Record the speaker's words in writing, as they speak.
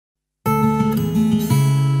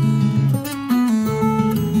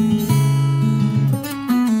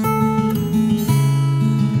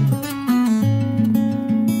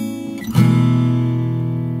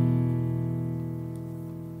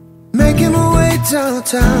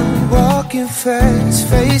downtown, walking fast,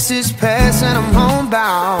 faces pass and I'm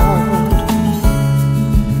homebound.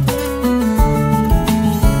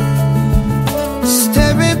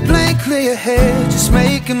 Staring blankly ahead, just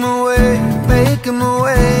making my way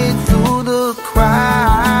through the crowd.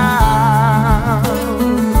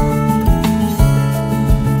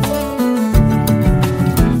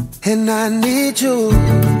 And I need you,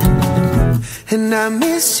 and I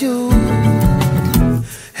miss you.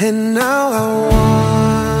 And now I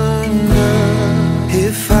wonder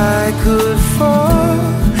if I could fall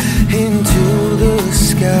into the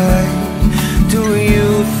sky. Do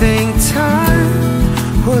you think time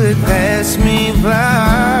would pass me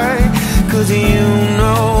by? 'Cause you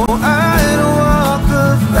know I'd walk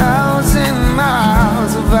 1,000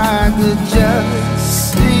 miles if I could just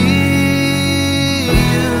see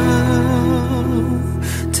you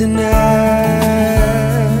tonight.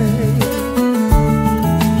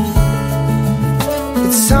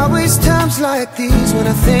 It's always times like these when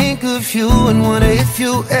I think of you and wonder if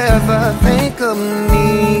you ever think of me.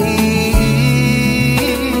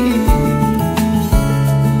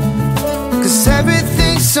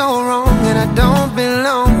 Everything's so wrong and I don't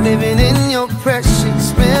belong living in your precious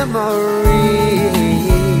memories.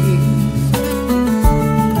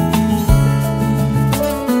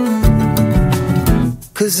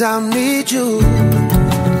 'Cause I'll need you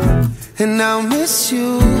and I'll miss you.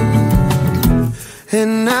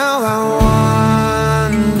 And now I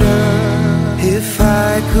wonder if I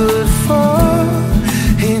could fall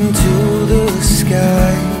into the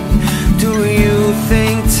sky. Do you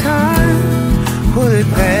think time would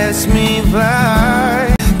pass me by?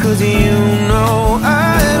 'Cause you know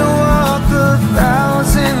I'd walk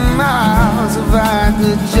 1,000 miles if I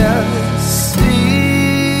could just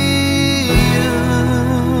see you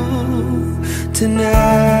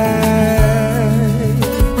tonight.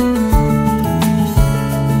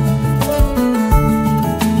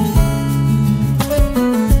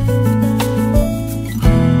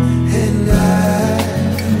 And I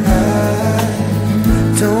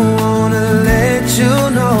don't wanna let you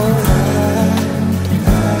know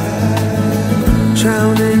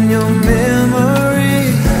drown in your memory.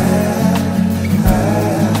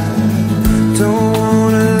 Don't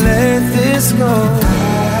wanna let this go.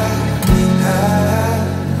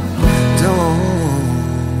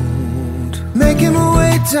 Don't. Making my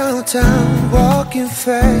way downtown, walking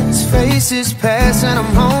fast, faces pass and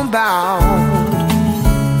I'm homebound.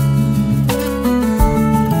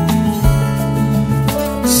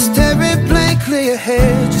 Staring blankly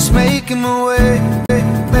ahead, just making my way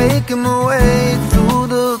through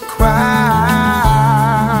the crowd.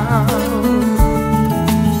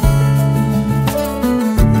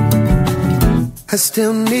 I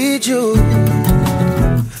still need you,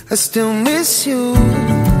 I still miss you.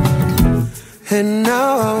 And now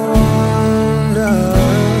I wonder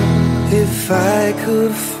if I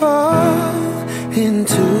could fall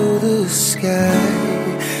into the sky.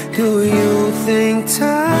 Do you think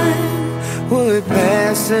time would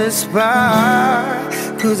pass us by?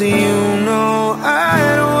 'Cause you know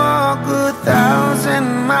I'd walk 1,000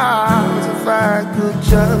 miles if I could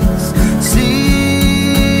just see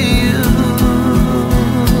you.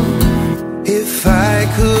 If I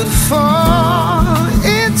could fall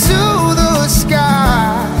into the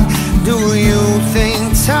sky, do you think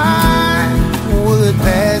time would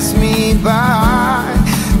pass me by?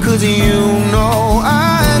 'Cause you know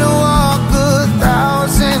I'd walk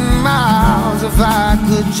 1,000 miles if I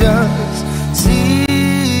could just see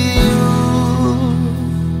you.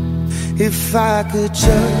 If I could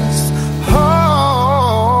just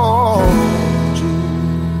hold you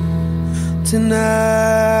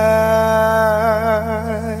tonight.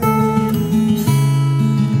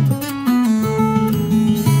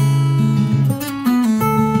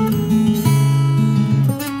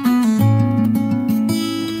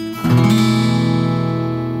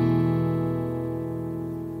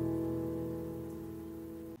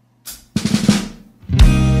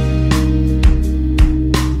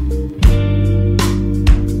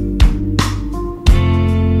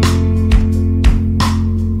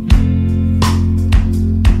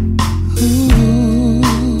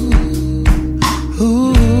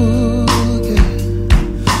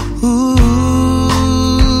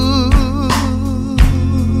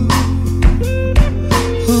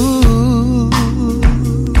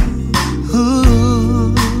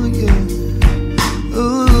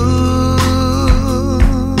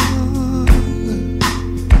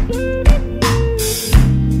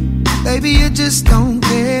 just don't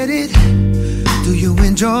get it. Do you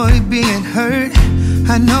enjoy being hurt?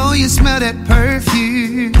 I know you smell that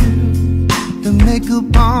perfume. The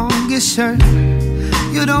makeup on your this shirt.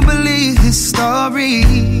 You don't believe his story.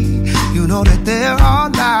 You know that there are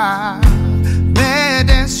lies. Bad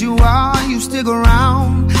as you are, you stick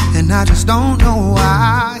around, and I just don't know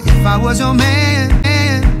why. If I was your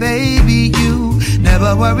man, baby, you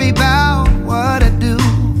never worry about what I do.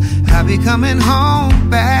 I'll be coming home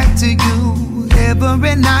back to you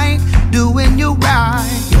every night, doing you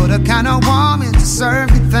right. You're the kind of woman to serve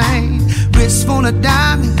everything. Wrist full of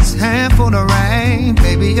diamonds, handful of rain.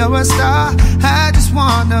 Baby, you're a star. I just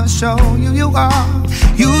wanna show you you are.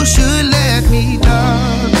 You should let me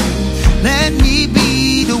love you. Let me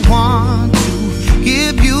be the one to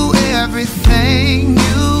give you everything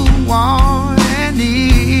you want and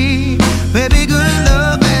need. Baby, good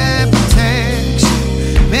love and protection.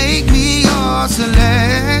 Make me your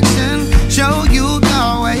selection. Show you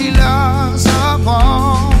the way love's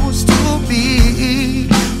supposed to be.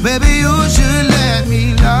 Baby, you should let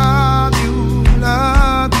me love you,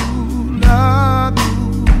 love you, love you,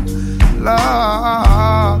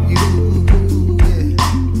 love you.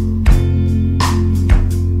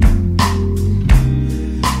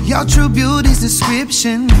 Yeah. Your true beauty's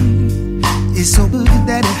description is so good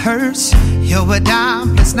that it hurts. You're a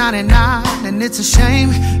dime plus 99, and it's a shame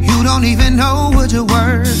you don't even know what you're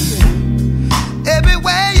worth.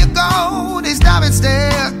 Everywhere you go, they stop and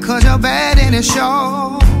stare, 'cause you're bad and it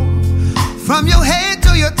shows. From your head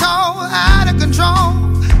to your toe, out of control.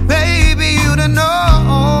 Baby, you don't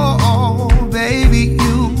know. Baby,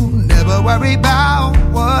 you never worry about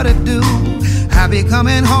what to do. I'll be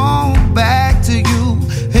coming home back to you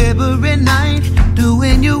every night,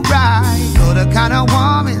 doing you right. You're the kind of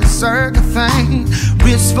woman, circle thing.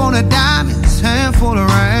 Wrist full of diamonds, handful of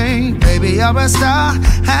rain. Baby, you're a star.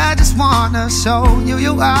 I just wanna show you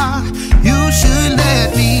you are. You should let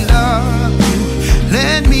me love you.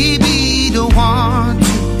 Let me be the one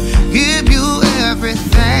to give you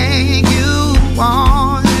everything you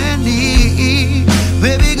want and need.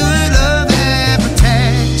 Baby, good love and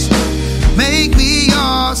protection. Make me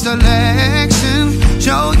your selection.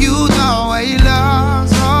 Show you the way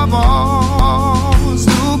love's supposed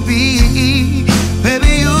to be.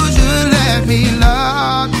 Baby, you should let me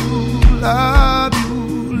love you, love you,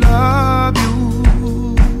 love you.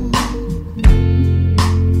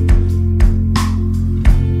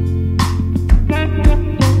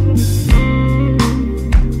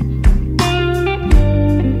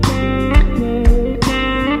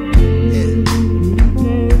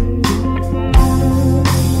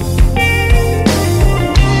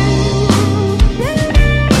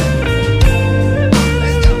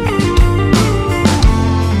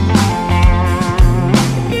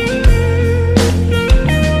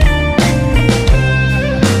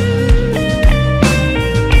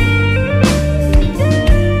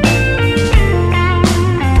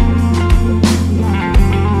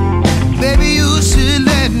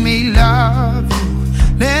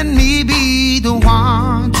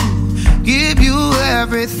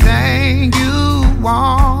 Everything you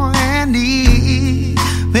want and need.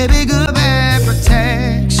 Baby, good and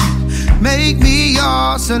protection. Make me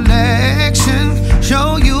your selection.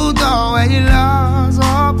 Show you the way love's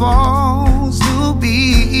supposed to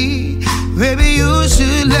be. Baby, you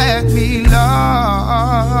should let me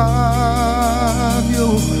love you.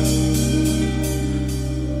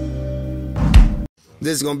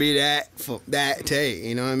 This is gonna be that for that take,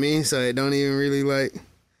 you know what I mean? So it don't even really like.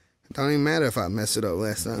 Don't even matter if I messed it up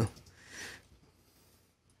last time.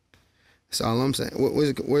 That's all I'm saying.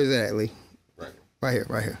 Where's that at, Lee? Right here,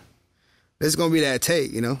 right here. This is gonna be that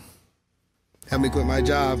take, you know. Help me quit my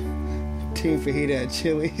job. Team Fajita at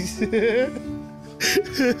Chili's.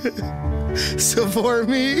 Support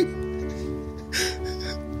me.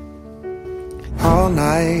 All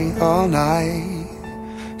night, all night.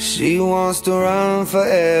 She wants to run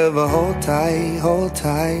forever. Hold tight, hold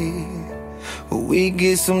tight. We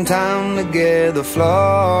get some time together, flow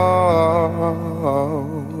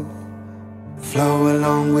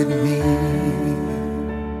along with me.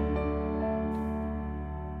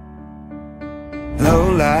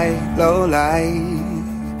 Low light,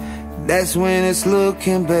 that's when it's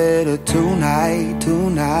looking better tonight,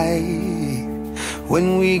 tonight.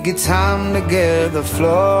 When we get time together,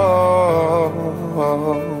 flow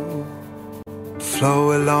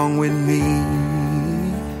along with me.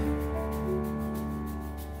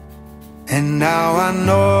 And now I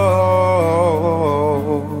know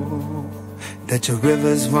that your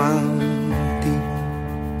rivers run deep.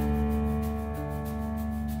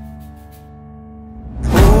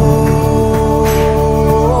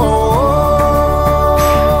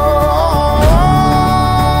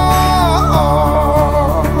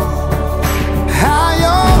 How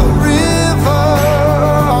your river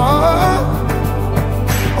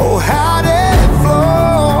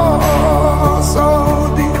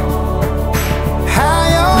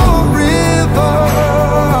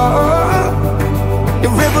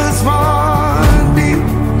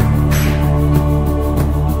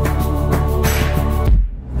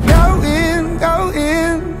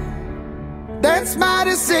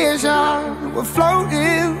vision. We're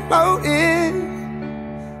floating, floating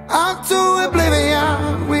out to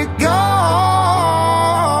oblivion. We go,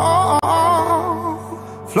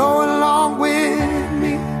 flow along with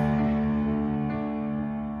me.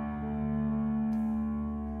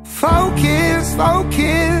 Focus,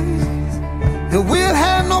 focus, and we'll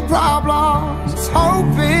have no problems.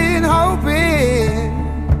 Hoping, hoping,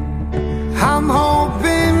 I'm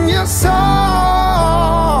hoping your soul,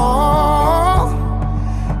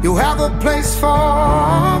 you have a place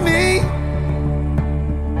for me.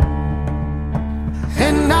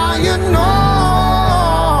 And now you know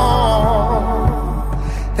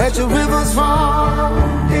that your rivers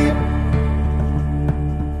run deep.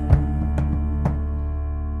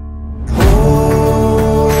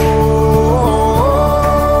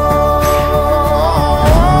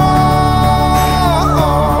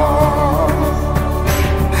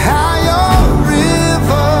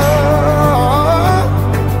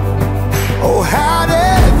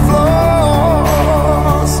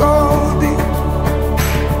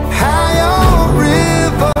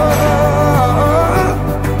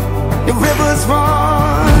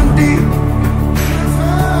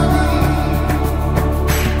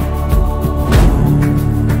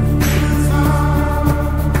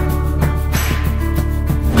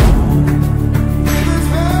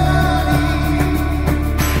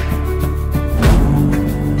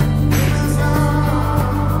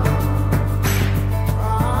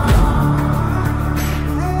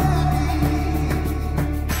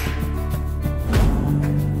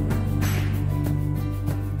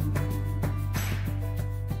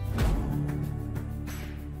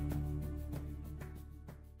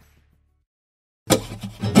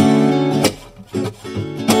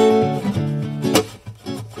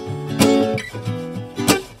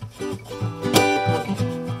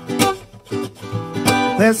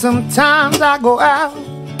 There's sometimes I go out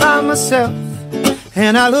by myself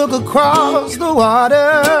and I look across the water,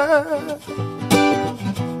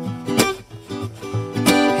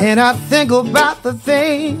 and I think about the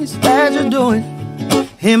things that you're doing.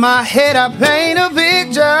 In my head I paint a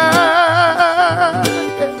picture.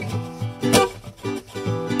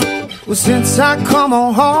 Well, since I come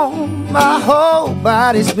on home, my whole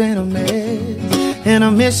body's been a mess, and I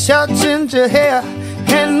miss your ginger hair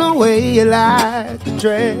and the way you like to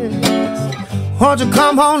dress. Won't you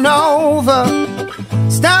come on over?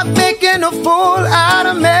 Stop making a fool out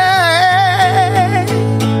of me.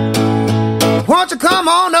 Won't you come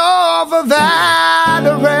on over,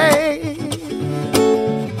 Valerie?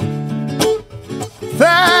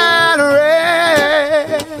 Valerie,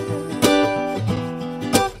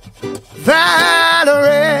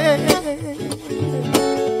 Valerie,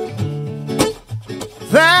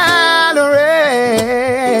 Valerie.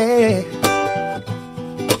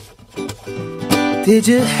 Did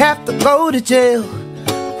you have to go to jail?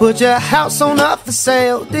 Put your house on up for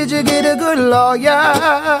sale? Did you get a good lawyer?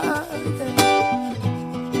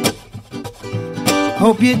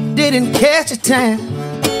 Hope you didn't catch a tan.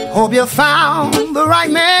 Hope you found the right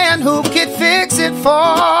man who could fix it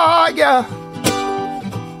for you.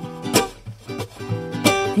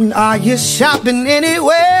 Are you shopping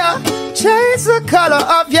anywhere? Change the color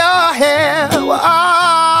of your hair. Well,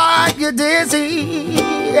 are you dizzy?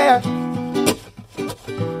 Yeah.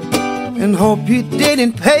 And hope you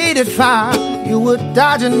didn't pay the fine. You were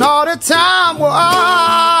dodging all the time. Well,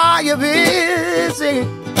 are you busy?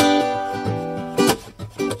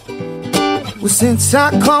 Well, since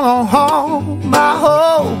I come on home, my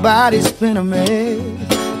whole body's been a mess,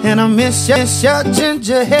 and I miss your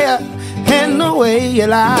ginger hair and the way you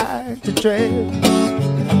like to dress.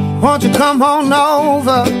 Won't you come on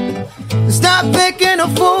over? Stop making a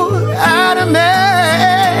fool out of me.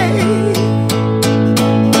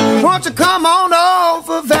 Won't you come on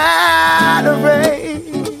over, Valerie?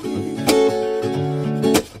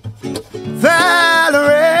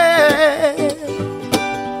 Valerie,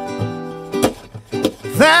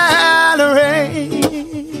 Valerie,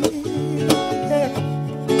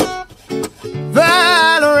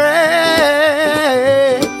 Valerie,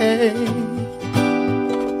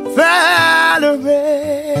 Valerie.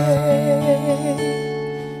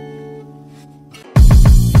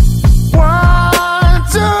 What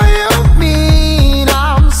do you mean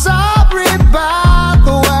I'm sorry by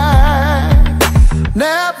the way?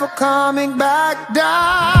 Never coming back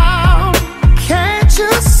down.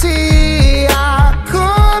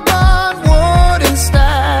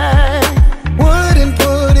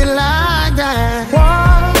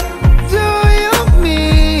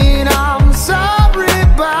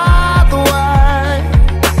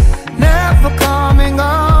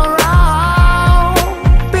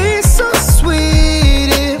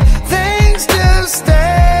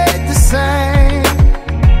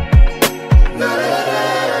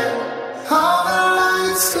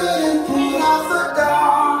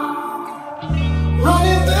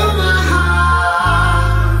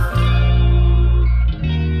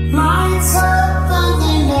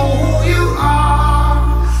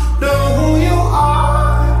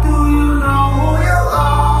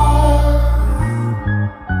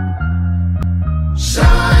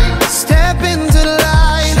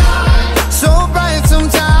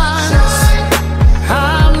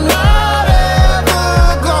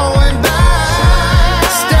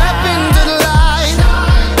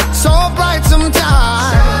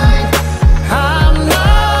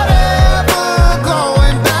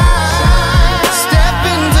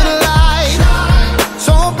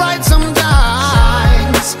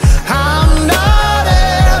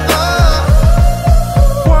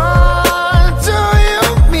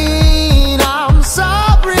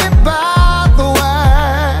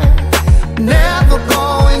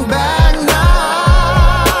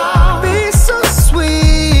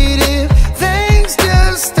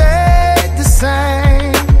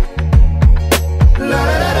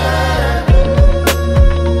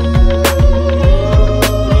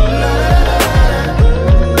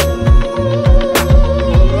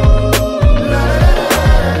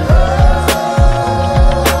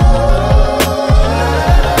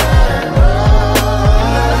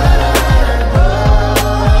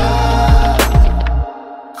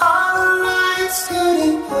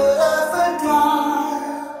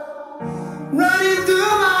 running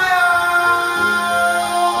through my heart.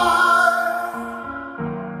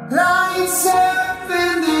 Lights up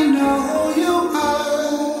and they know who you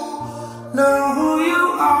are. Know who you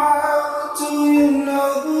are. Do you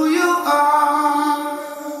know who you are?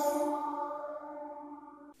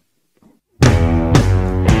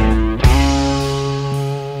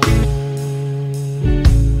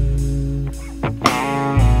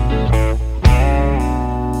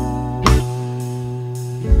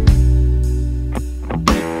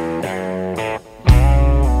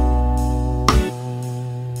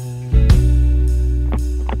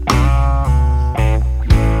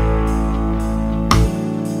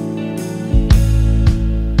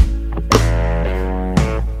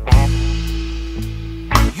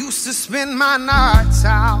 Spend my nights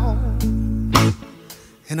out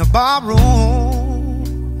in a bar room.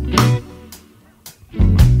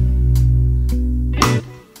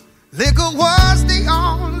 Liquor was the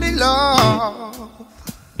only love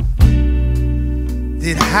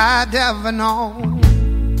that I'd ever known.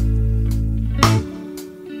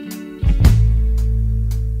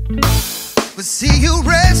 But see, you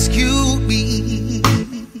rescued me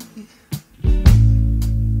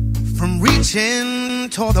from reaching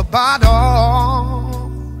toward the bottom,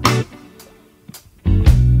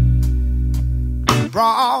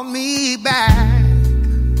 brought me back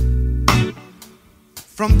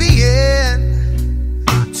from being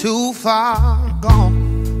too far gone.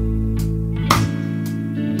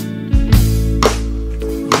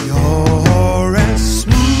 You're as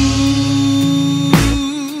smooth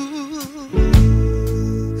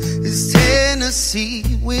as Tennessee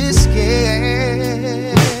whiskey.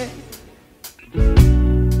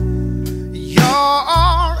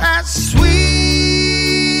 You're as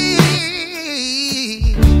sweet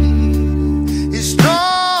as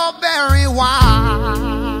strawberry wine.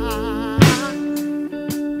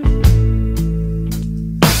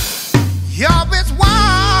 You're as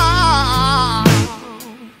warm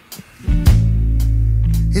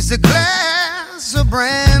as a glass of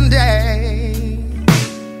brandy.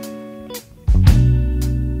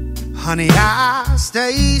 Honey, I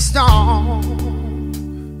stay strong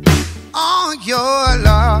on your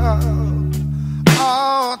love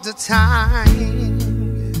all the time.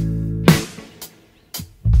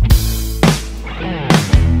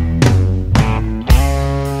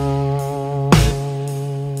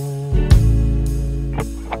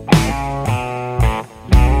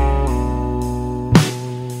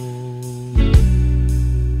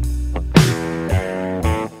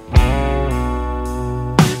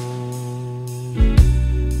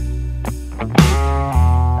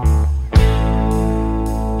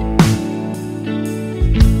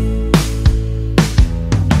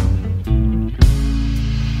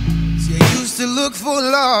 Look for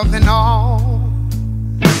love in all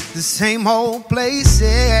the same old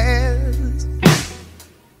places.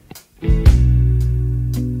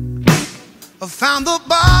 I found the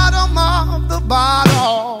bottom of the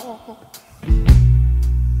bottle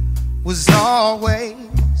was always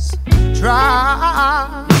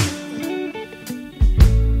dry.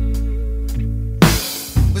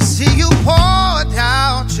 But see, you poured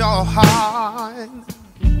out your heart.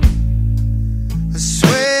 I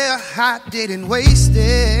swear I didn't waste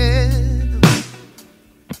it,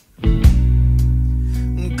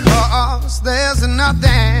 'cause there's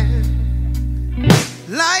nothing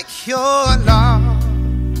like your love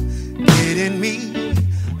getting me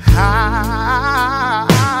high.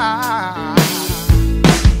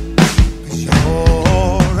 'Cause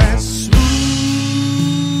you're as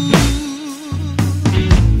smooth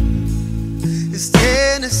as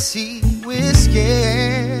Tennessee whiskey.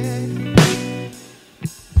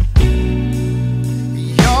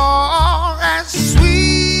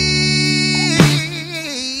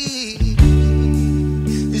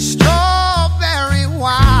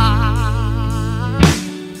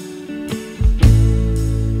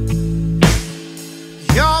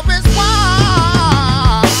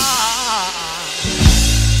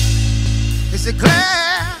 It's a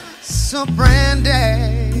glass of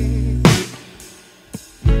brandy,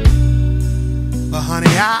 but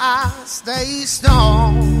honey, I stay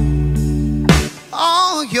strong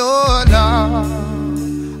on your love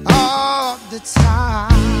all the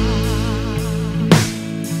time.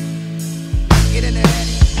 Get in there,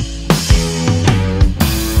 Eddie.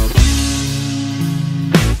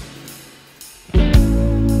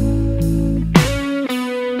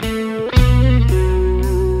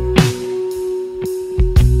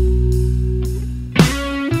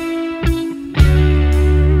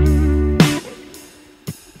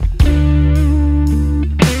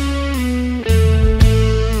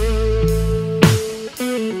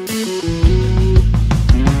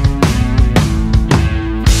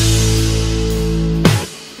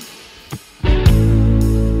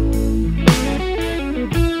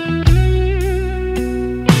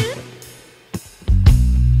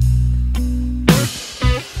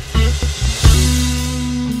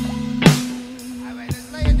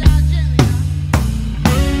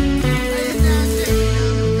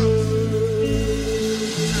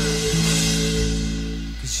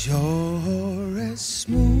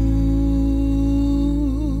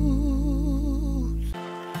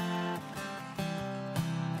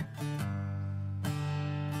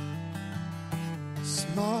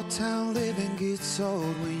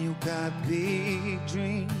 told when you got big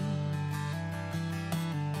dreams.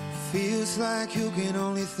 Feels like you can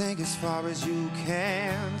only think as far as you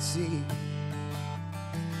can see.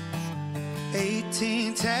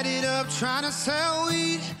 18, tatted up, trying to sell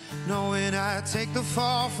weed, knowing I'd take the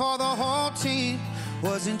fall for the whole team.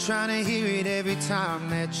 Wasn't trying to hear it every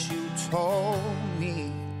time that you told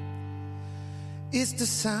me. It's the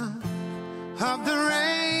sound of the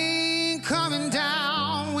rain coming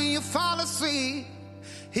down when you fall asleep.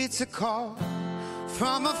 It's a call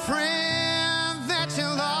from a friend that you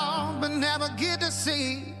love but never get to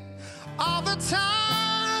see. All the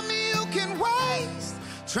time you can waste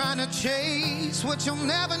trying to chase what you'll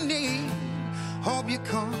never need. Hope you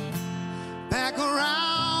come back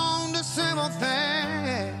around to simple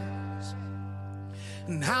things.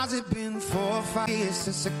 And how's it been 4 or 5 years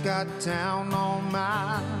since I got down on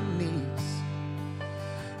my knees?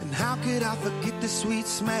 And how could I forget the sweet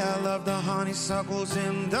smell of the honeysuckles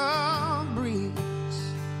in the breeze?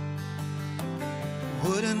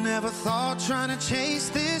 Would've never thought trying to chase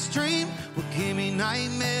this dream would give me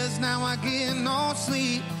nightmares. Now I get no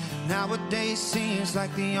sleep. Nowadays seems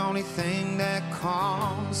like the only thing that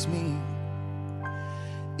calms me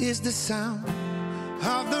is the sound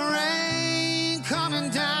of the rain coming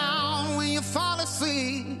down when you fall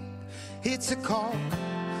asleep. It's a call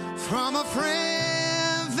from a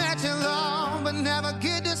friend that you love but never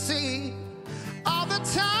get to see. All the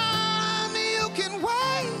time you can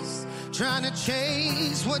waste trying to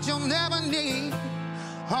chase what you'll never need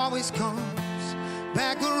always comes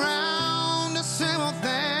back around to simple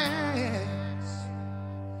things.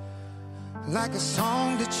 Like a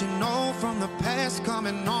song that you know from the past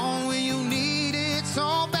coming on when you need it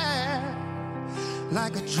so bad.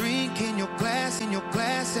 Like a drink in your glass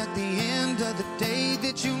at the end of the day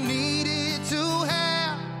that you needed to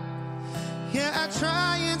have. Yeah, I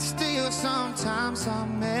try and still sometimes I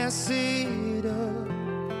mess it up.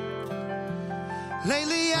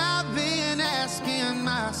 Lately I've been asking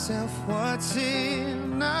myself what's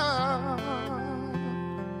enough.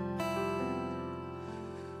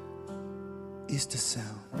 It's the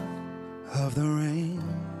sound of the rain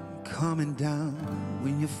coming down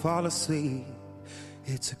when you fall asleep.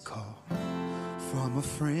 It's a call from a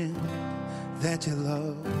friend that you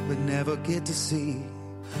love but never get to see.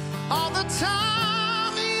 All the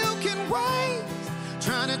time you can waste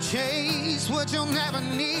trying to chase what you'll never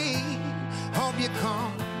need. Hope you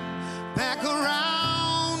come back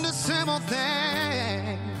around to simple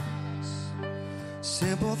things.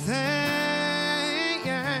 Simple things.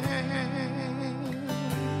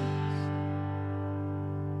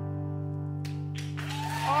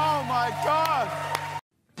 Oh my God!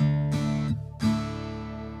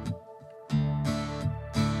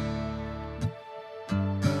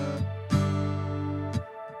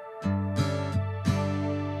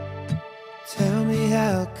 Tell me,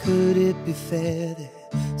 how could it be fair that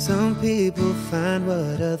some people find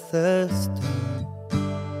what others don't?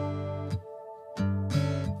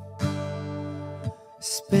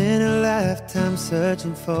 Spend a lifetime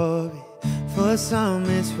searching for it, for some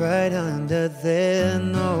it's right under their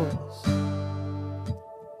nose.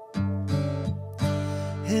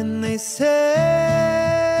 And they say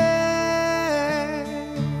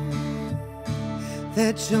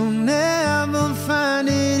that you'll never find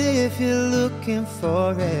it if you're looking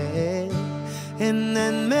for it. And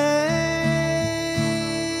that maybe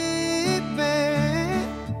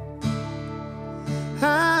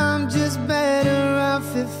I'm just better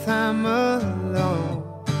off if I'm alone.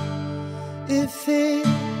 If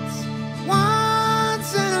it's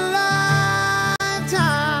once in a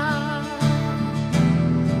lifetime,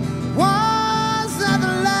 was that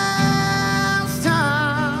the last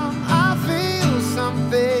time I feel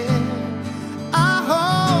something? I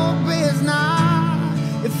hope it's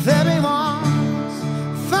not. If everyone's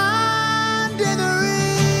finding the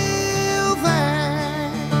real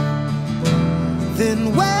thing, then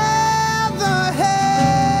where the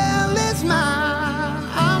hell is mine?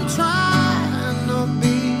 I'm trying to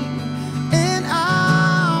be an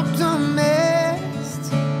optimist,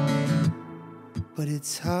 but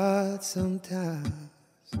it's hard sometimes.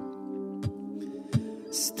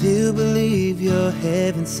 Still believe you're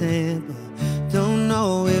heaven sent, but don't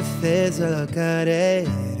know if there's a God at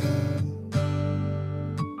all.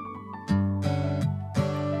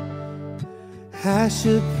 I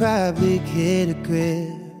should probably get a grip.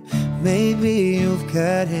 Maybe you've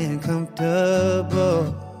got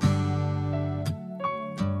uncomfortable.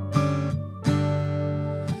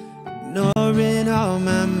 Ignoring all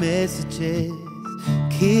my messages,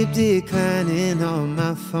 keep declining all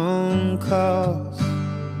my phone calls.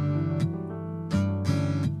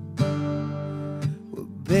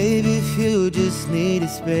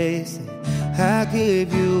 space. I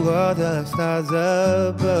give you all the stars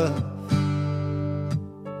above.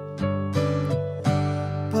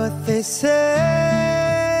 But they say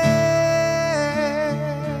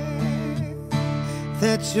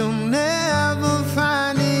that you'll never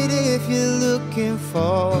find it if you're looking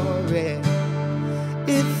for it.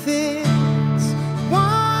 If it's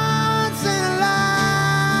once in a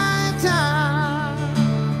lifetime,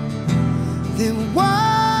 then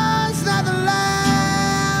was not the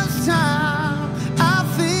last time I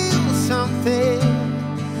feel something.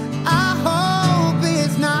 I hope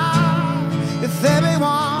it's not. If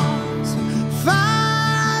everyone's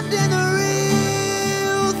finding the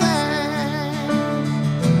real thing,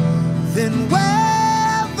 then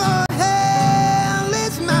where the hell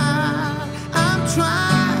is mine? I'm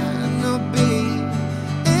trying to be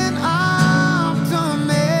an optimist.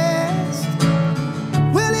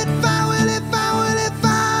 Will it find, will it find, will it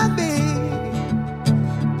find me?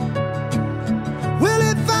 Will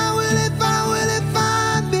it find, will it find, will it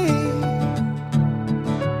find me?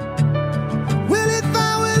 Will it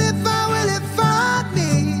find, will it find, will it find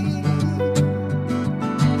me?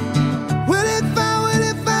 Will it find, will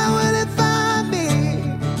it find, will it find me?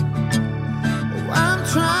 Oh, I'm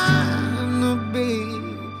trying to be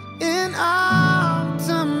an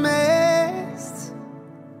optimist.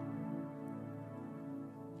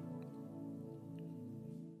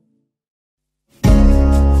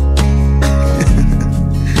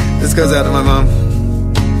 This goes out to my mom.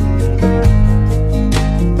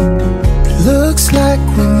 Looks like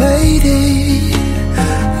we made it.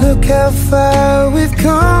 Look how far we've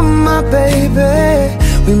come, my baby.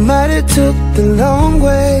 We might have took the long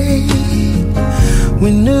way. We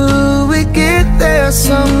knew we'd get there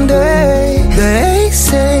someday. They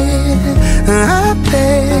said, I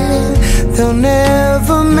bet they'll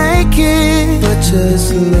never make it. But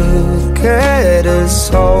just look at us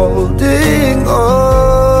holding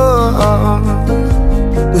on.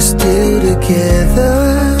 We're still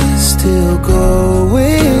together, still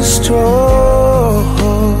going strong.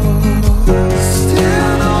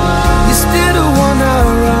 You're still the one I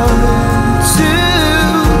run to,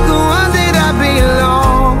 the one that I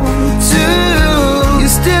belong to.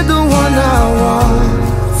 You're still the one I want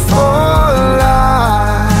for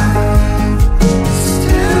life.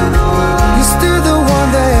 You're still the one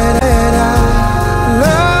that I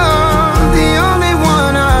love, the only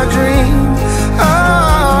one I dream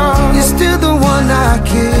of. You're still the one I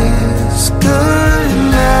kiss goodnight.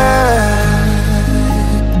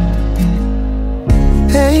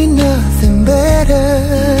 Ain't nothing better.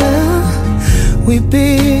 We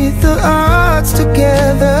beat the odds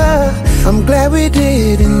together. I'm glad we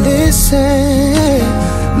didn't listen.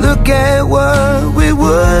 Look at what we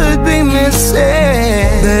would be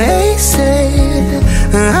missing. They said,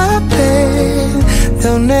 I bet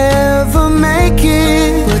they'll never make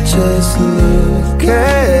it. But just look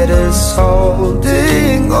at us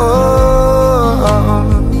holding on.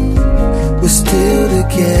 We're still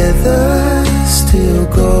together, still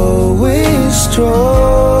going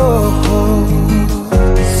strong.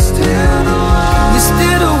 You're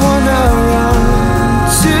still the one I run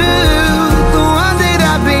to, the one that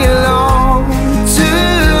I belong to.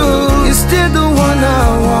 You're still the one I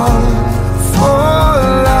want for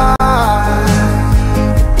life.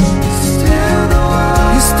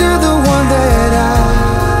 You're still the one that I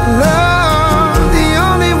love, the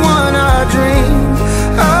only one I dream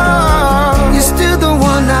of. You're still the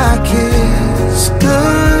one I kiss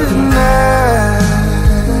goodnight.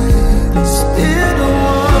 Still the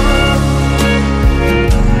one.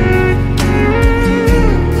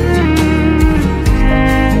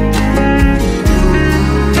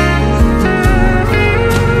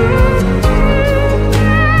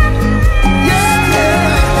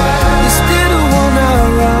 You're still the one I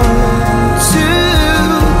run to,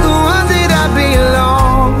 the one that I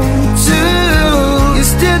belong to.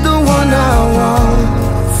 You're still the one I want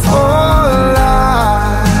for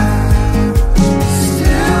life.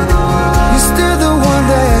 You're still the one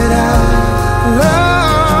that I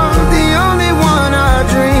love, the only one I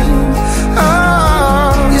dream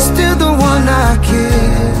of. You're still the one I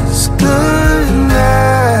kiss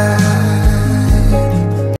goodnight.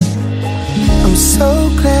 I'm so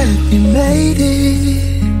glad we made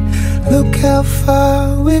it. Look how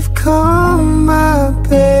far we've come, my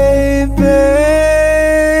baby.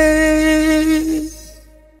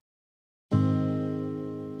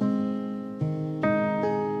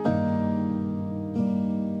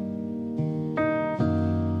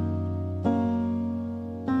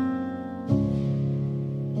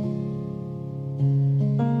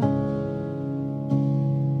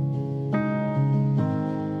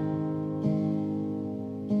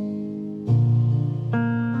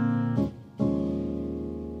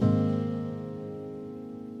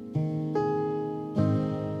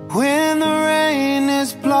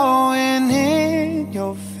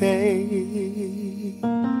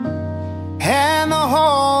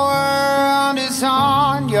 kiss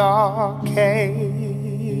on your case.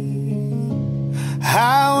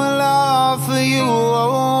 I will offer you a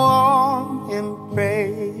warm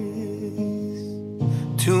embrace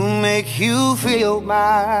to make you feel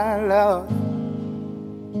my love.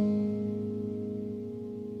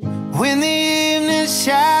 When the evening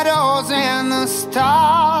shadows and the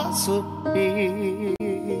stars appear,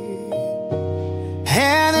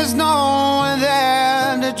 and there's no one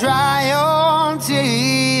there to dry your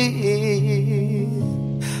tears,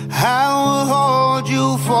 I will hold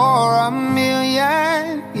you for a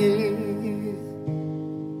million years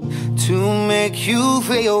to make you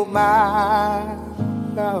feel my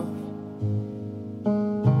love.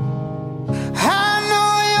 I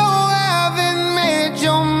know you haven't made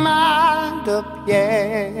your mind up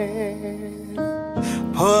yet,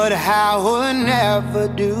 but I would never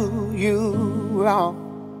do you wrong.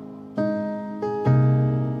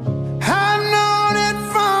 I've known it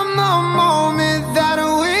from the moment that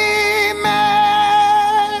we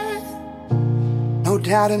met. No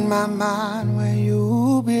doubt in my mind where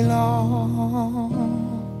you belong.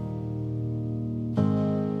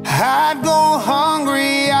 I'd go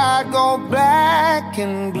hungry, I'd go black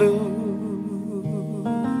and blue,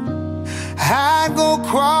 I'd go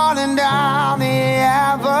crawling down the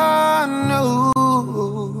avenue.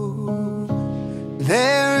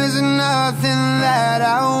 There is nothing that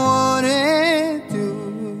I wouldn't do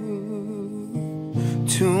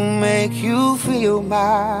to make you feel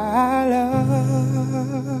my love.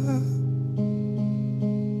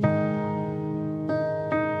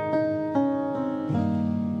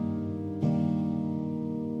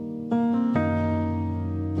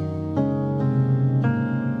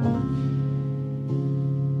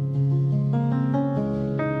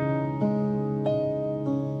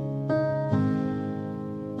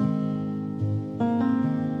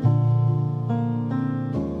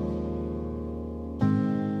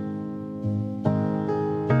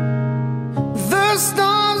 The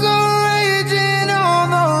storms are raging on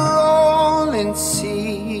the rolling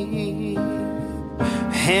sea,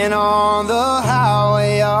 and on the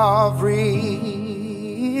highway of regret.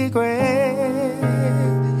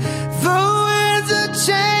 The winds of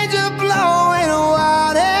change are blowing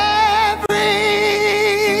wild and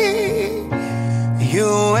free. You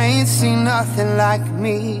ain't seen nothing like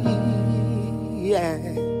me yet.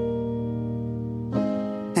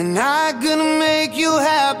 And I could make you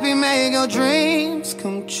happy, make your dreams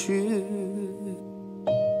come true.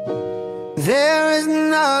 There is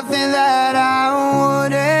nothing that I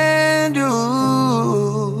wouldn't do.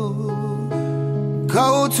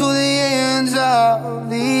 Go to the ends of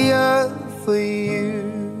the earth for you,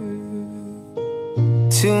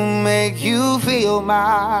 to make you feel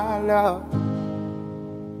my love,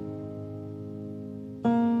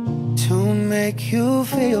 to make you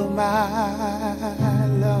feel my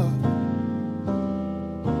love,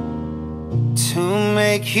 to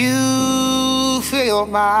make you feel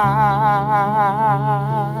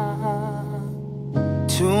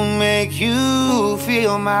to make you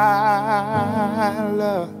feel my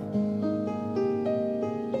love.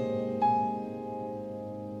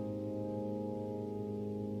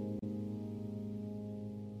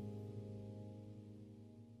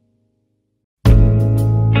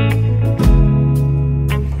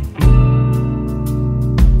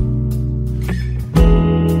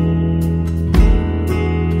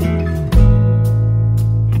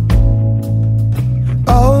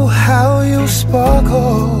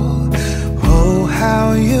 Sparkle, oh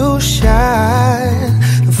how you shine.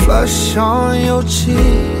 The flush on your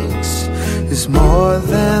cheeks is more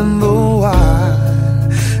than the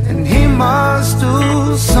wine. And he must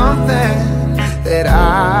do something that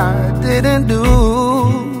I didn't do.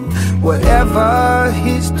 Whatever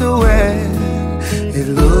he's doing, it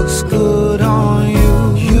looks good on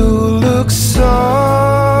you. You look so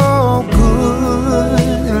good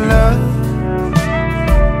in love.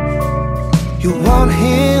 You want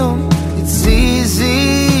him, it's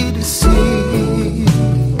easy to see.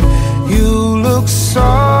 You look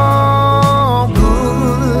so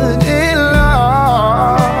good in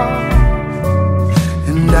love,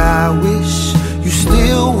 and I wish you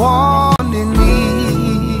still wanted me.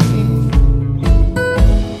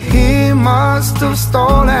 He must have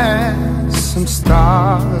stolen some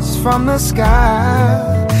stars from the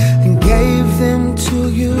sky and gave them to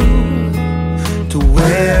you to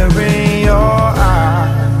wear in your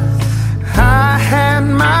eyes. I had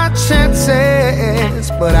my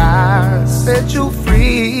chances, but I set you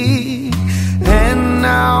free. And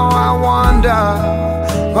now I wonder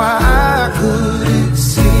why I couldn't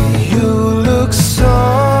see. You look so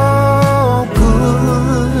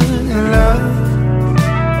good in love.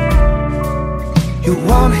 You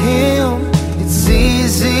want him, it's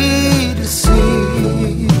easy to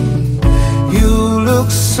see. You look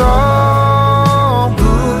so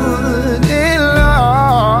good in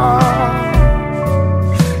love,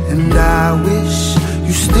 and I wish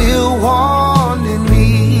you still wanted me.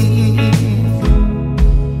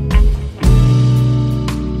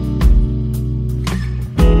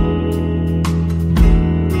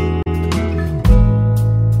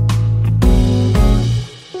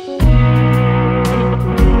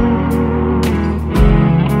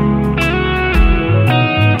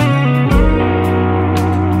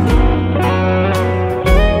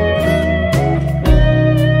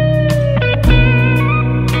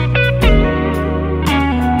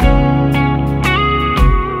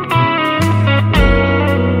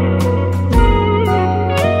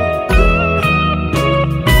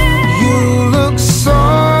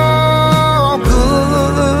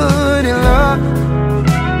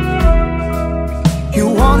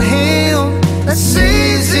 That's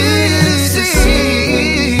easy to see.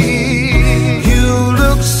 You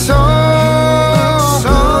look so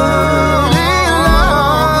good in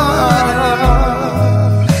love,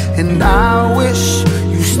 and I wish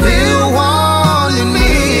you still wanted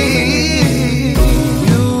me.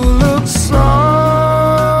 You look so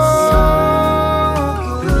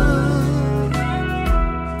good.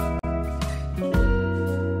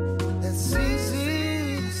 That's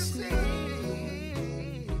easy to see.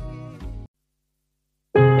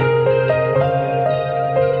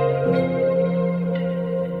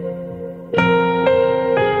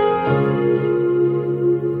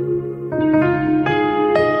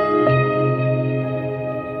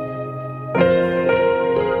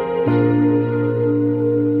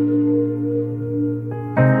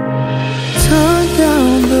 Turn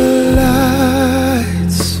down the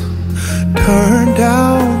lights, turn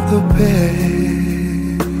down the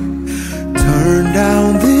bed, turn down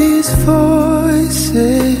these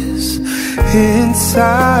voices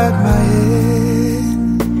inside my head.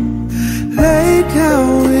 Lay down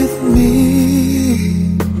with me,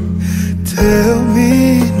 tell me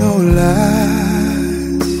no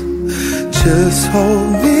lies, just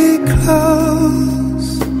hold me close,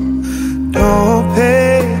 don't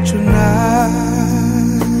patronize,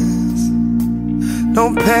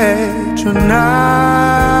 don't patronize.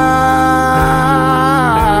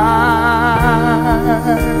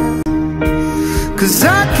 'Cause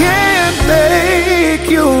I can't make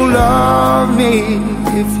you love me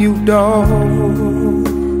if you don't,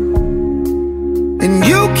 and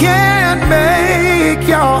you can't make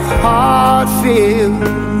your heart feel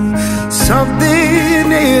something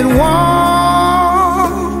it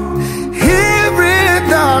won't. Here in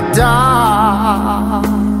the dark,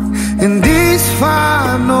 in these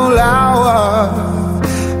final hours,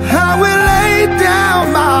 I will lay down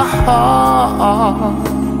my heart,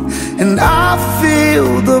 and I feel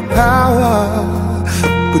the power,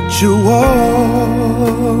 but you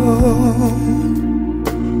won't.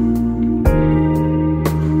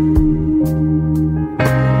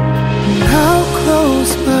 I'll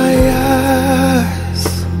close my eyes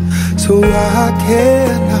so I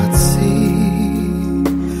cannot see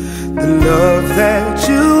the love that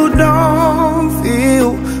you don't feel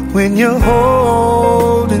when you're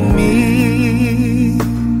holding me.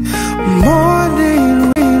 Morning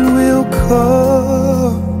rain will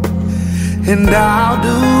come, and I'll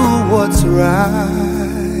do what's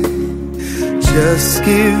right. Just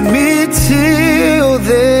give me till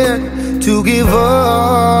then to give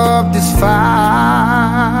up this fight.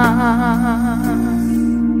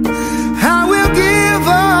 I will give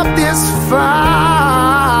up this fight,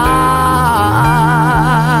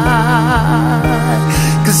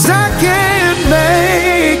 'cause I can't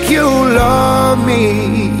make you love me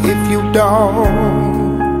if you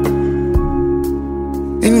don't,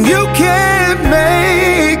 and you can't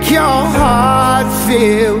make your heart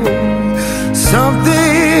feel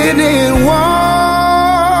something it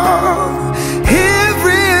won't. Here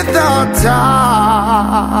in the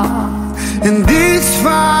dark, in these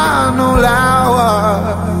final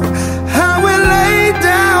hours, I will lay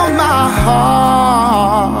down my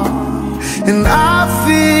heart, and I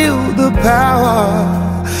feel the power,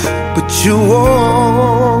 but you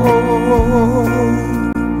won't.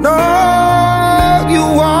 No, you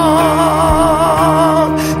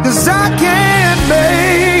won't, 'cause I can't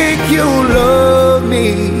make you love me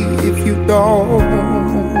if you don't,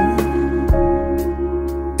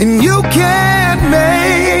 and you can't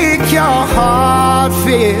make your heart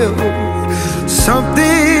feel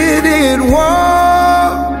something it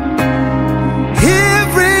won't.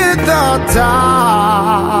 Here in the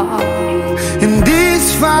dark, in these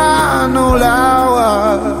final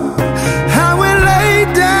hours, I will lay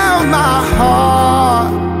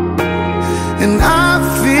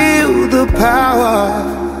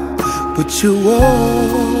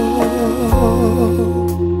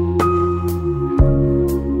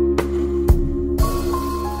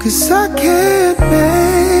 'Cause I can't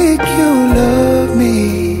make you love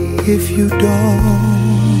me if you don't.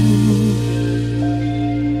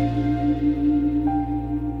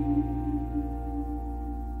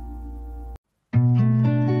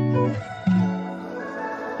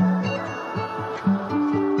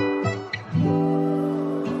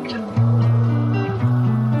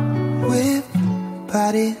 Whip,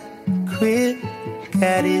 body, crib,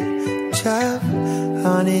 got it, chop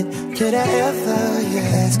on it. Did I ever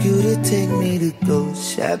ask you to take me to go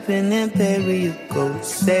shopping in Paris? Go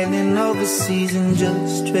sailing overseas and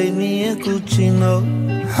just trade me in Gucci, no.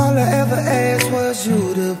 All I ever asked was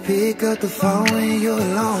you to pick up the phone when you're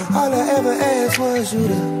alone. All I ever asked was you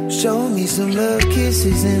to show me some love,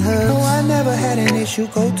 kisses and hugs. No, I never had an issue.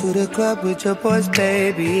 Go to the club with your boys,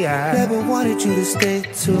 baby. I never wanted you to stay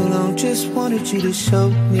too long. Just wanted you to show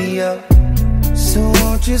me up. So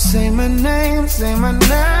won't you say my name, say my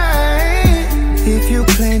name. If you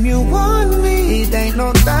claim you want me, it ain't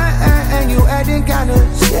no thing. And you acting kinda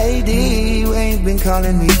shady. You ain't been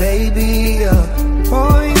calling me baby.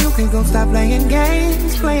 Boy, you can go stop playing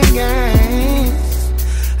games, playing games.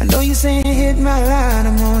 I know you saying hit my line,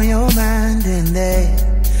 I'm on your mind. And that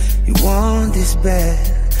you want this bad,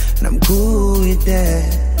 and I'm cool with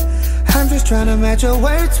that. I'm just trying to match your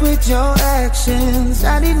words with your actions.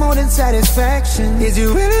 I need more than satisfaction. Is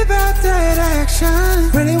you really about that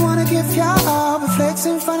action? Really wanna give y'all all the flex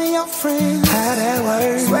in front of your friends? How that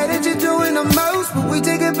works? Swear that you're doing the most, but we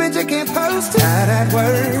take a picture, can't post it. How that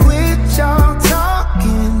works? With y'all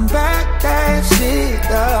talking back that shit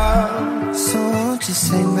up. So won't you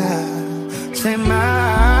say my, say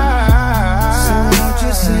my. So won't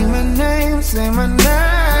you say my name, say my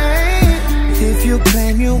name. If you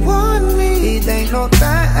claim you want me, it ain't no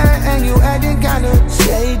thing. And you acting kinda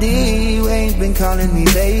shady. You ain't been calling me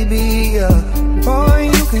baby.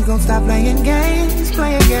 Boy, you can go stop playing games,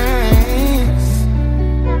 playing games.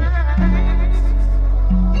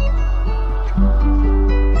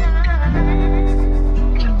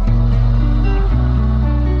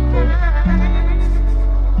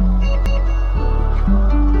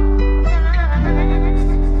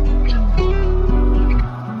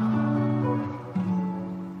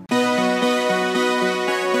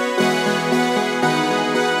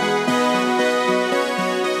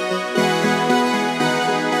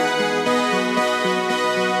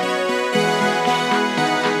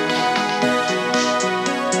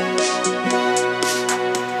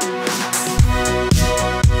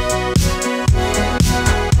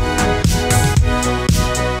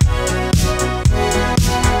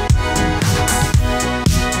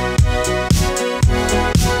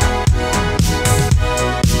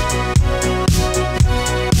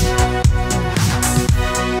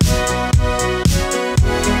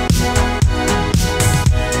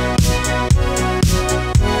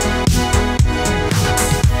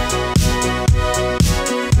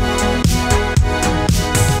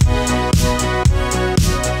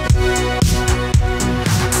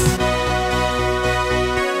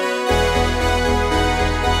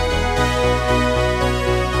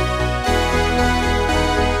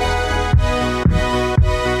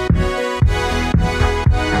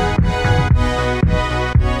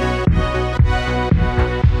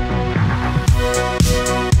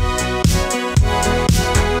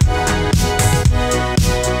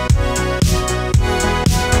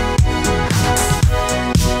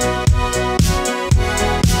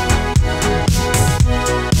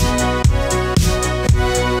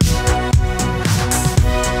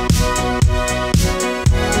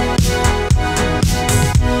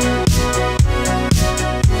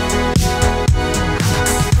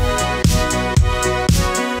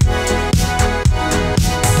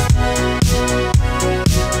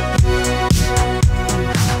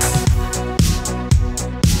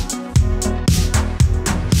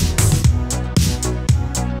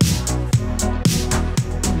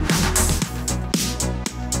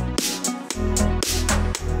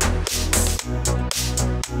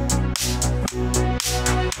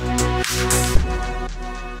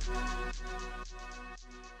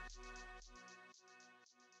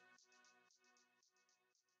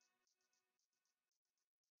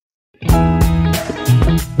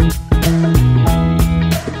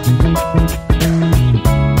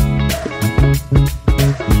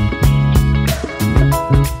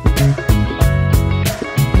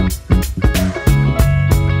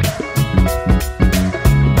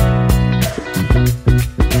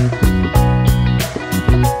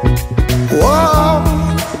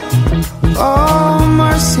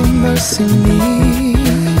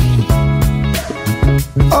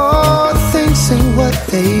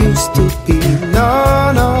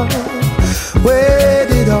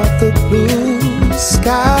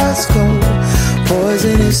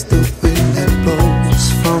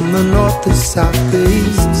 the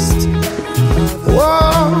east.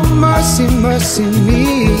 Oh, mercy, mercy me,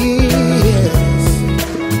 yes.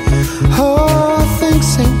 Oh,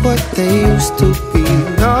 things ain't what they used to be,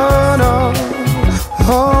 no, no.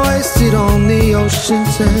 Hoisted on the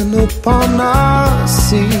oceans and upon our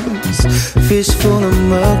seas, fish full of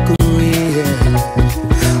mercury,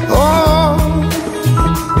 yeah. Oh,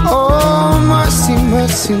 oh, mercy,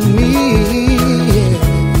 mercy me, yeah.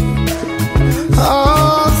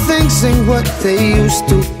 Oh, things ain't what they used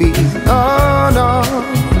to be, no, no.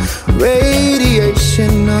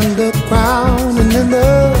 Radiation underground and in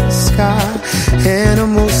the sky,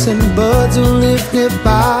 animals and birds who live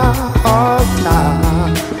nearby all die.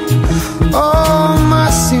 Oh,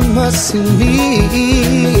 mercy, mercy me,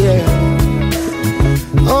 yeah.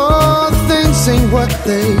 Oh, things ain't what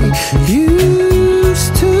they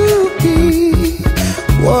used to be.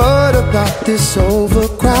 What about this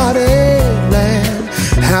overcrowded land?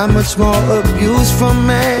 How much more abuse from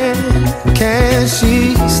man can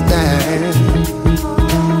she stand?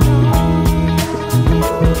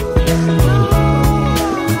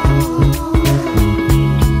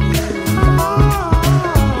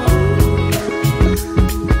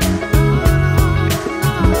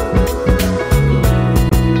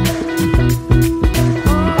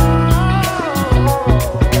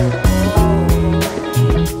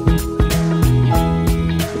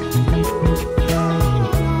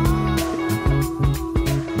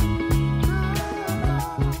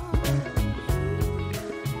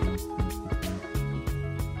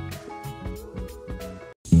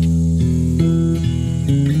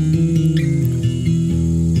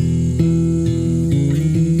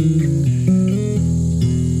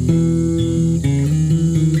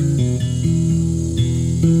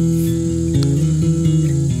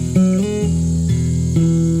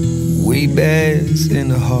 In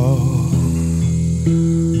the hall,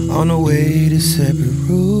 on the way to separate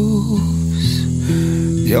roofs.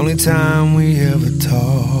 The only time we ever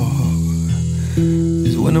talk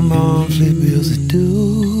is when the monthly bills are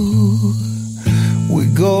due. We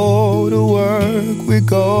go to work, we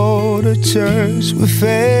go to church, we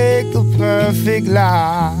fake the perfect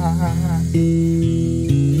life.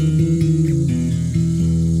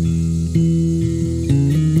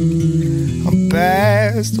 I'm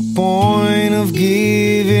past the point of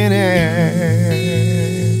giving in,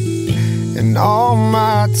 and all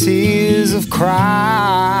my tears have cried.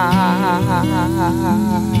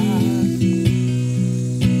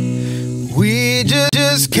 We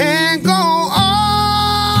just can't go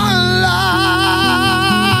on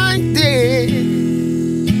like this.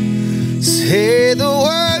 Say the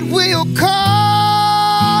word, we'll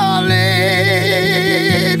call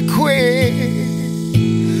it quits.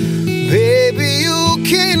 Baby, you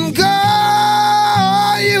can go,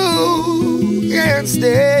 you can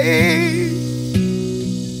stay.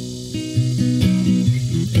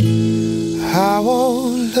 I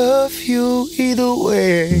won't love you either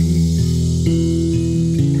way.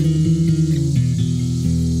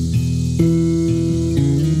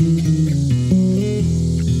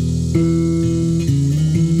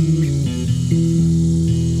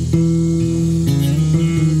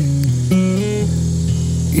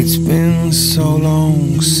 It's been so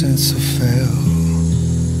long since I felt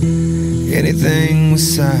anything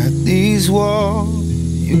beside these walls.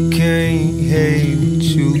 You can't hate what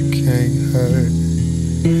you can't hurt.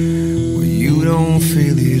 Well, you don't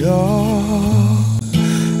feel it all.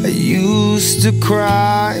 I used to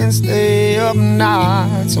cry and stay up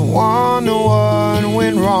nights and wonder what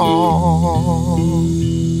went wrong.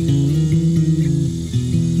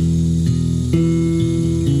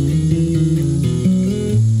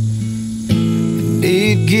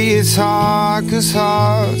 It gets hard, 'cause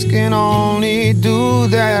hearts can only do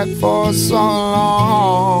that for so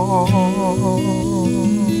long.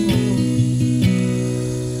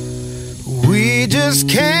 We just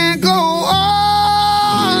can't go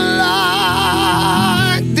on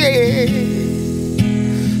like this.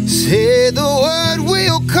 Say the word,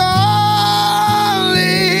 we'll call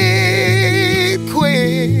it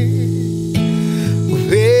quits. Well,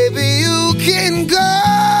 baby, you can go,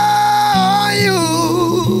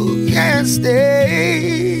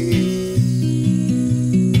 stay.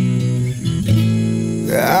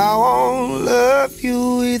 I won't love you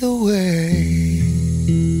either way.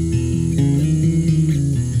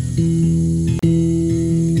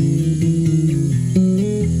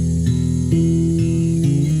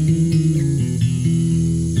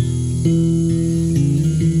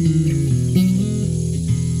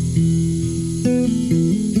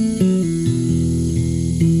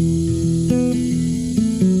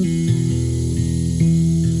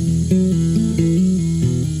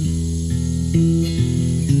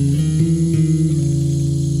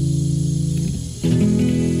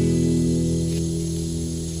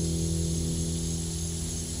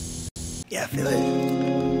 Yeah, I feel it.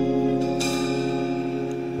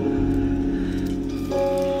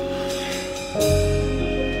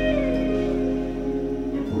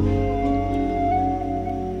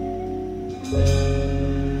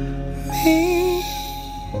 Me,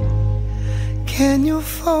 can you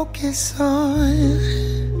focus on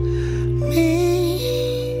me?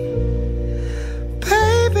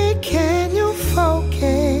 Baby, can you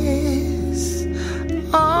focus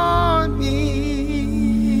on me?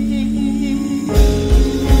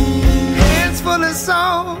 Hands full of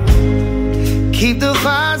soul, keep the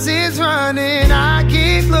faucets running. I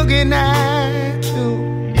keep looking at you.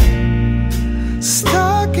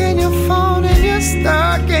 Stuck in your phone and you're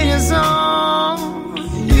stuck in your zone.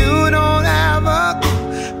 You don't have a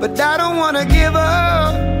clue, but I don't wanna give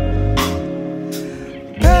up.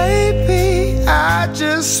 Baby, I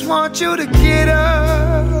just want you to get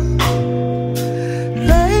up.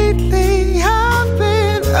 Lately I've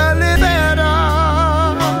been a little better.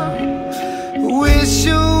 Wish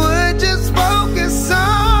you would just focus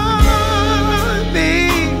on me,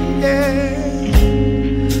 yeah.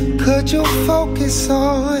 Could you focus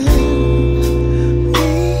on me?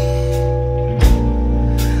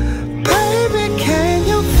 Baby, can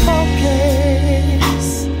you focus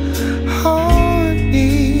on me?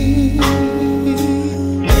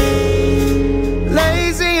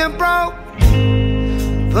 Lazy and broke,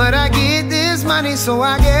 but I get this money, so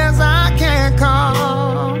I guess I can't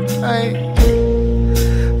complain.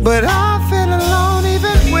 But I feel alone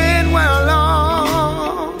even when we're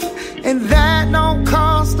alone, and that don't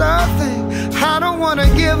cost a thing. I don't wanna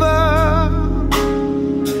give up.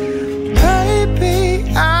 Baby,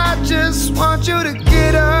 I just want you to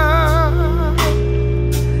get up.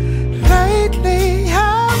 Lately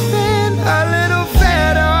I've been a little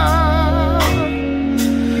fed up.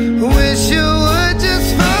 Wish you would just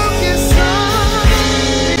focus on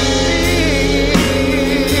me.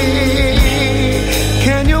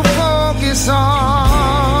 Can you focus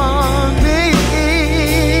on me?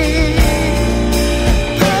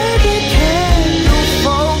 Baby, can you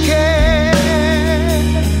focus?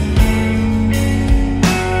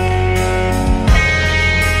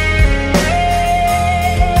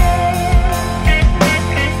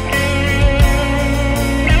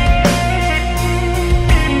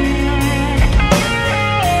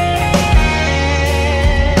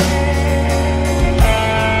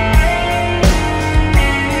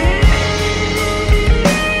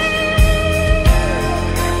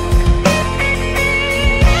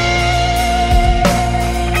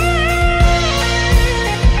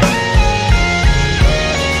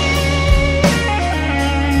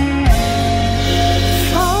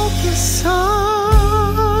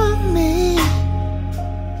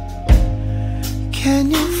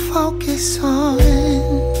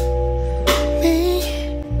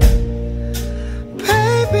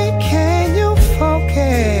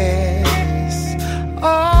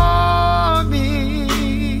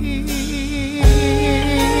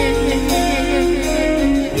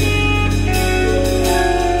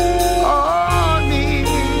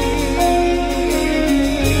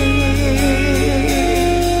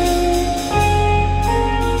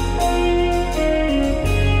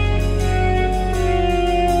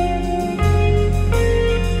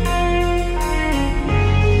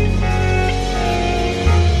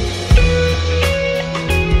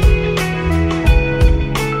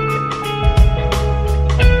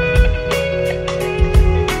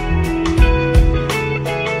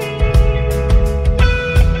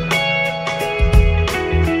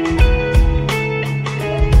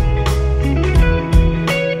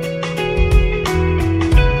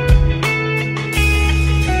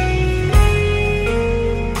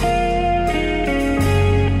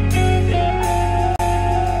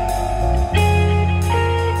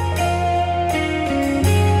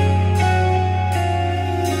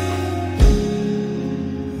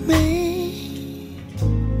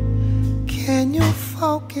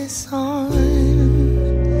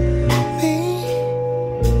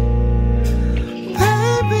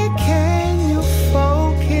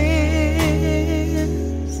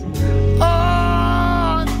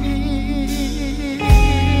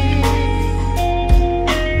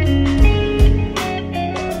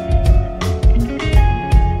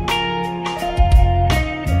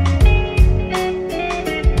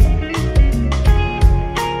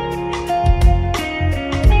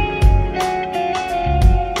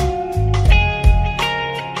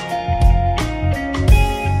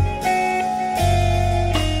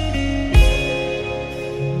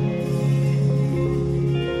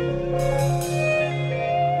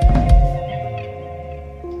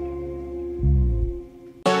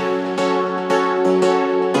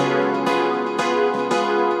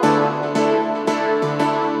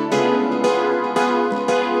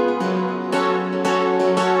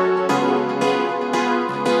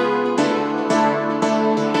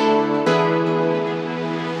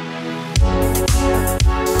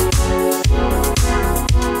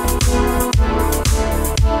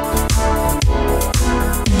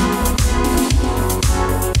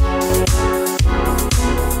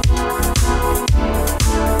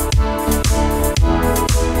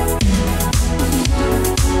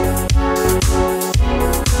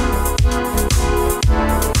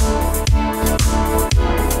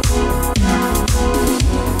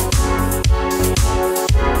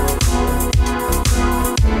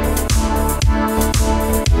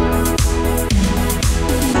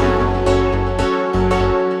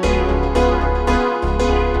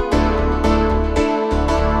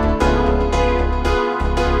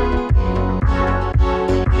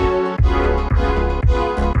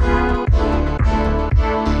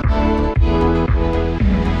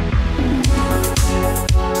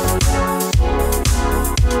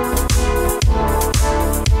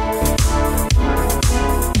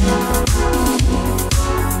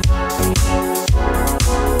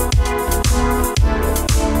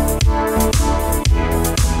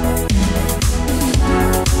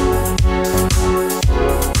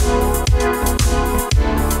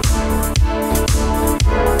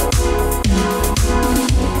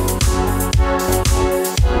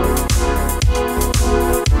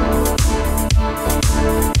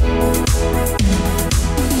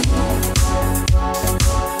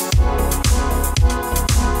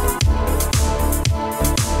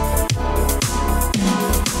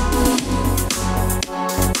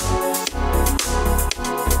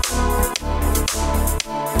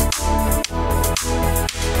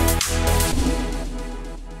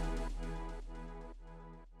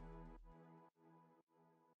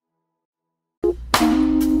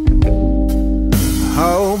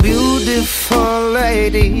 beautiful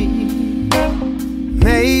lady,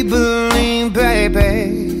 Maybelline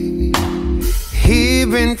baby,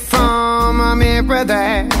 hearing from a mirror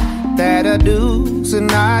that are do's and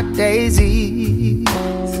not daisies.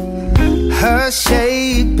 Her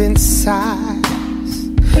shape and size,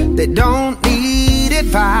 they don't need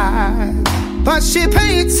advice, but she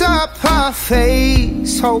paints up her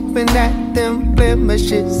face, hoping that them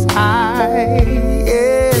blemishes hide.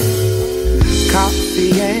 Yeah.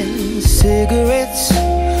 Coffee and cigarettes,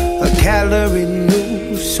 a calorie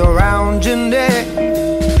noose around your neck,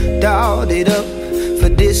 dolled up for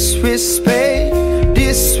disrespect,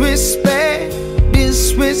 disrespect,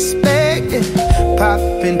 disrespect.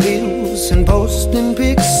 Popping pills and posting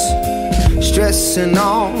pics, stressing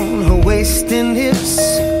on her waist and hips.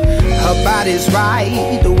 Her body's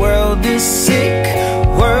right, the world is sick,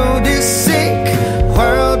 world is sick,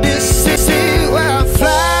 world is sick. Well,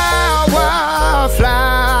 flower,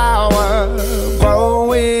 flower,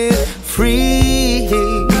 growing free.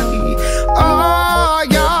 All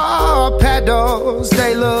your petals,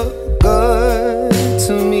 they look good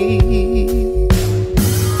to me.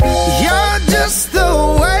 You're just the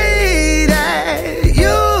way that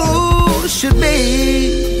you should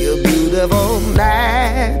be. You're beautiful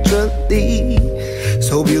naturally,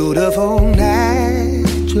 so beautiful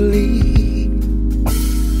naturally.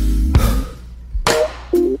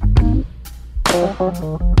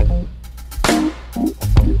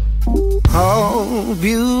 Oh,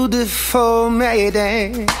 beautiful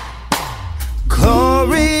maiden,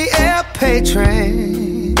 Gloria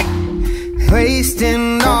patron,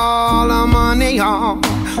 wasting all her money on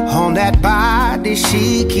that body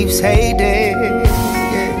she keeps hating.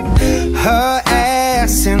 Her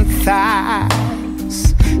ass and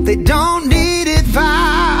thighs, they don't need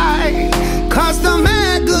advice, cause the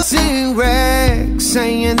magazine rack's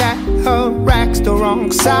saying that her rack's the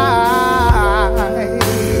wrong side.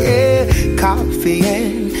 Yeah. Coffee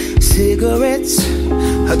and cigarettes,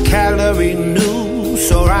 a calorie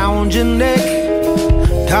noose around your neck,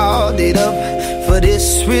 dolled it up for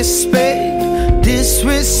disrespect,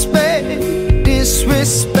 disrespect,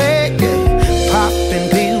 disrespect. Popping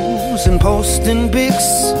pills and posting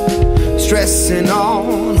pics, stressing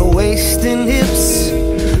on her waist and hips.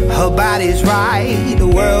 Her body's right, the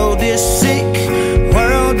world is sick,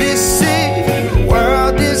 world is sick,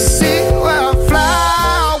 world is sick. Well,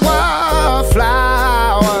 flower,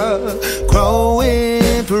 flower,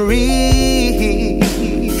 growing free.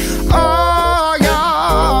 All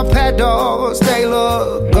your petals, they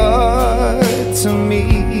look good to me.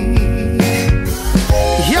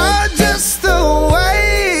 You're just the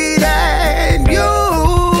way that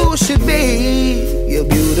you should be. You're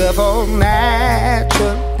beautiful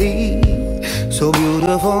naturally, so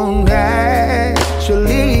beautiful naturally.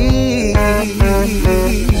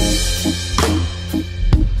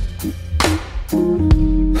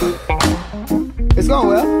 It's going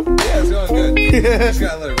well. Yeah, it's going good. You just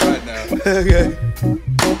gotta let it ride now. Okay.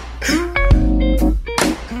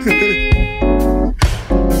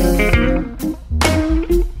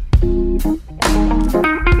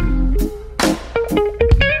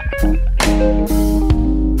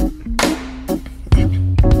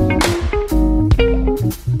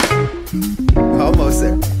 Almost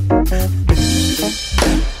there.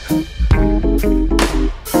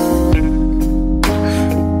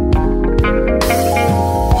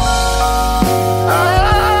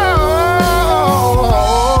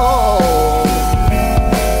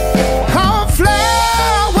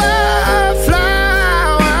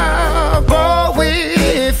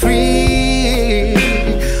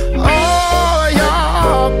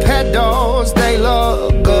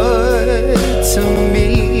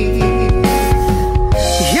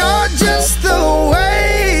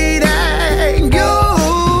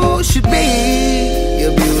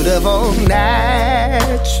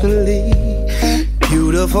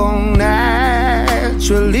 Beautiful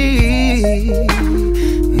naturally,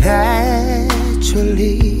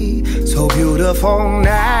 naturally, so beautiful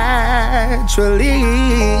naturally.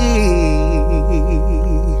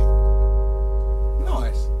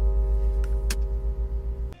 Nice.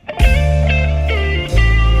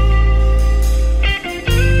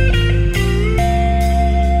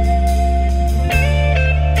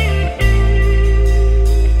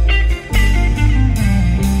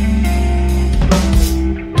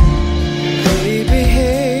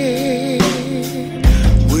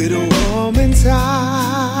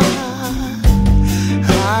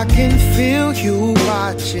 I can feel you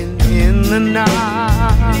watching in the night.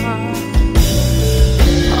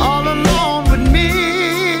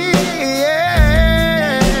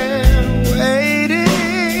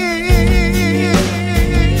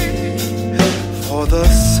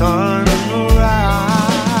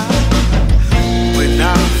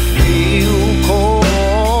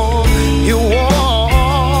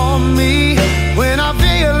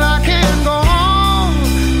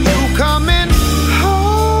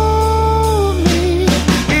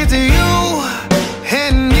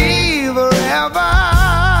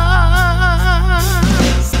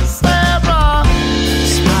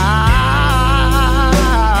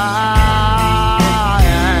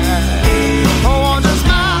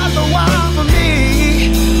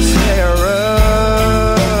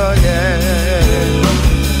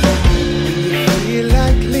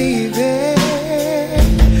 like leaving,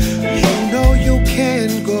 you know you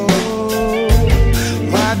can go.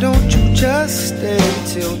 Why don't you just stay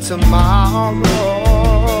till tomorrow?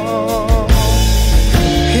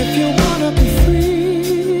 If you wanna be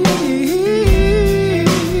free,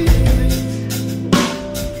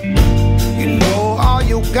 you know all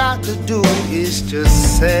you got to do is just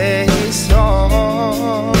say so.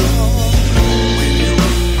 When you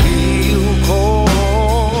feel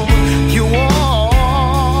cold, you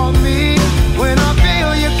want me. When I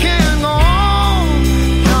feel you can't go on,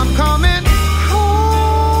 I'm coming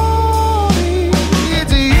home.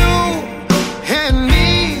 It's you and me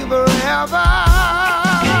forever.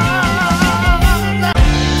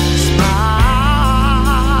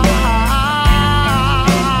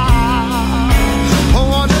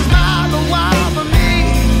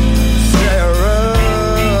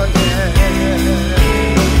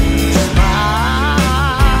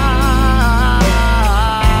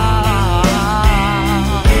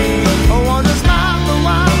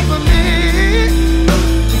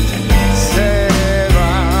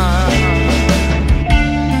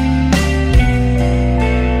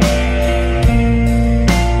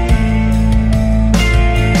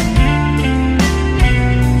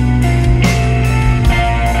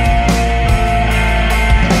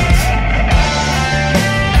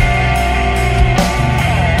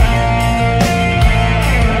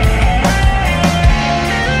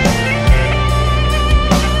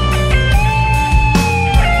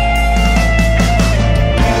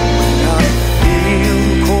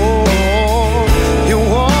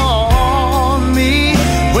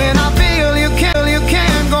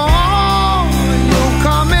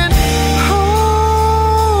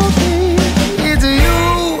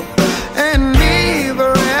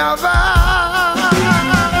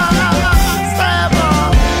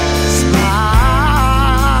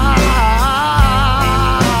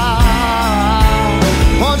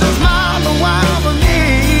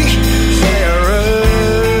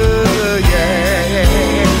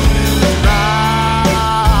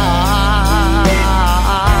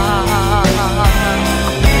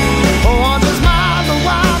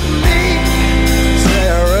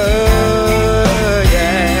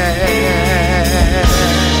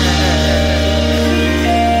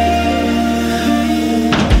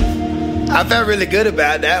 I felt really good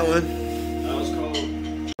about that one. That was cold.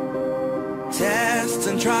 Tests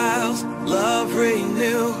and trials, love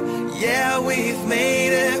renew. Yeah, we've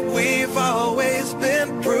made it. We've always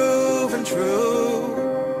been proven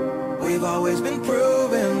true. We've always been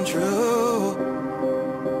proven true.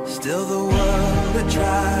 Still the world that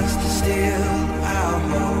tries to steal our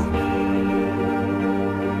hope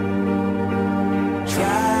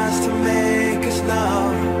tries to make us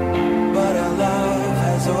numb, but our love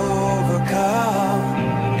has overcome.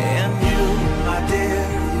 And you, my dear,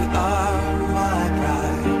 you are my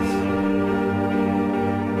prize.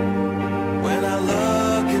 When I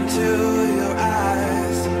look into your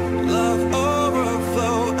eyes, love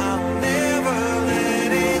overflow, I'm never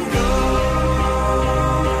letting go.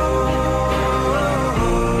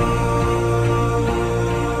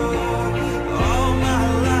 All my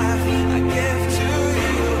life I give to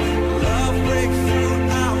you. Love breakthrough,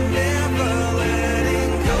 I'm never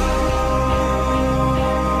letting go.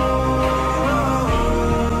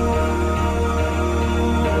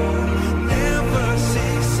 Never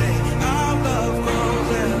ceasing, our love grows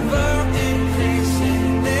ever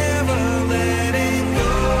increasing. Never letting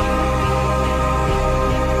go.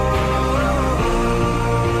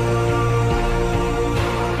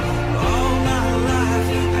 All my life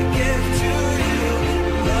I give to you.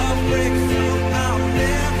 Love breakthrough, I'm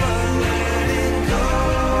never letting go.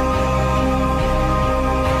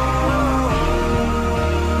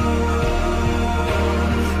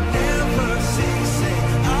 Never ceasing,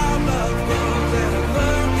 our love grows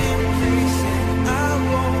ever increasing. I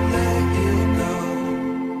won't let you go.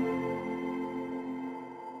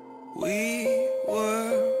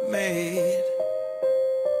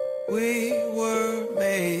 We were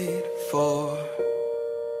made for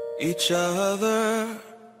each other.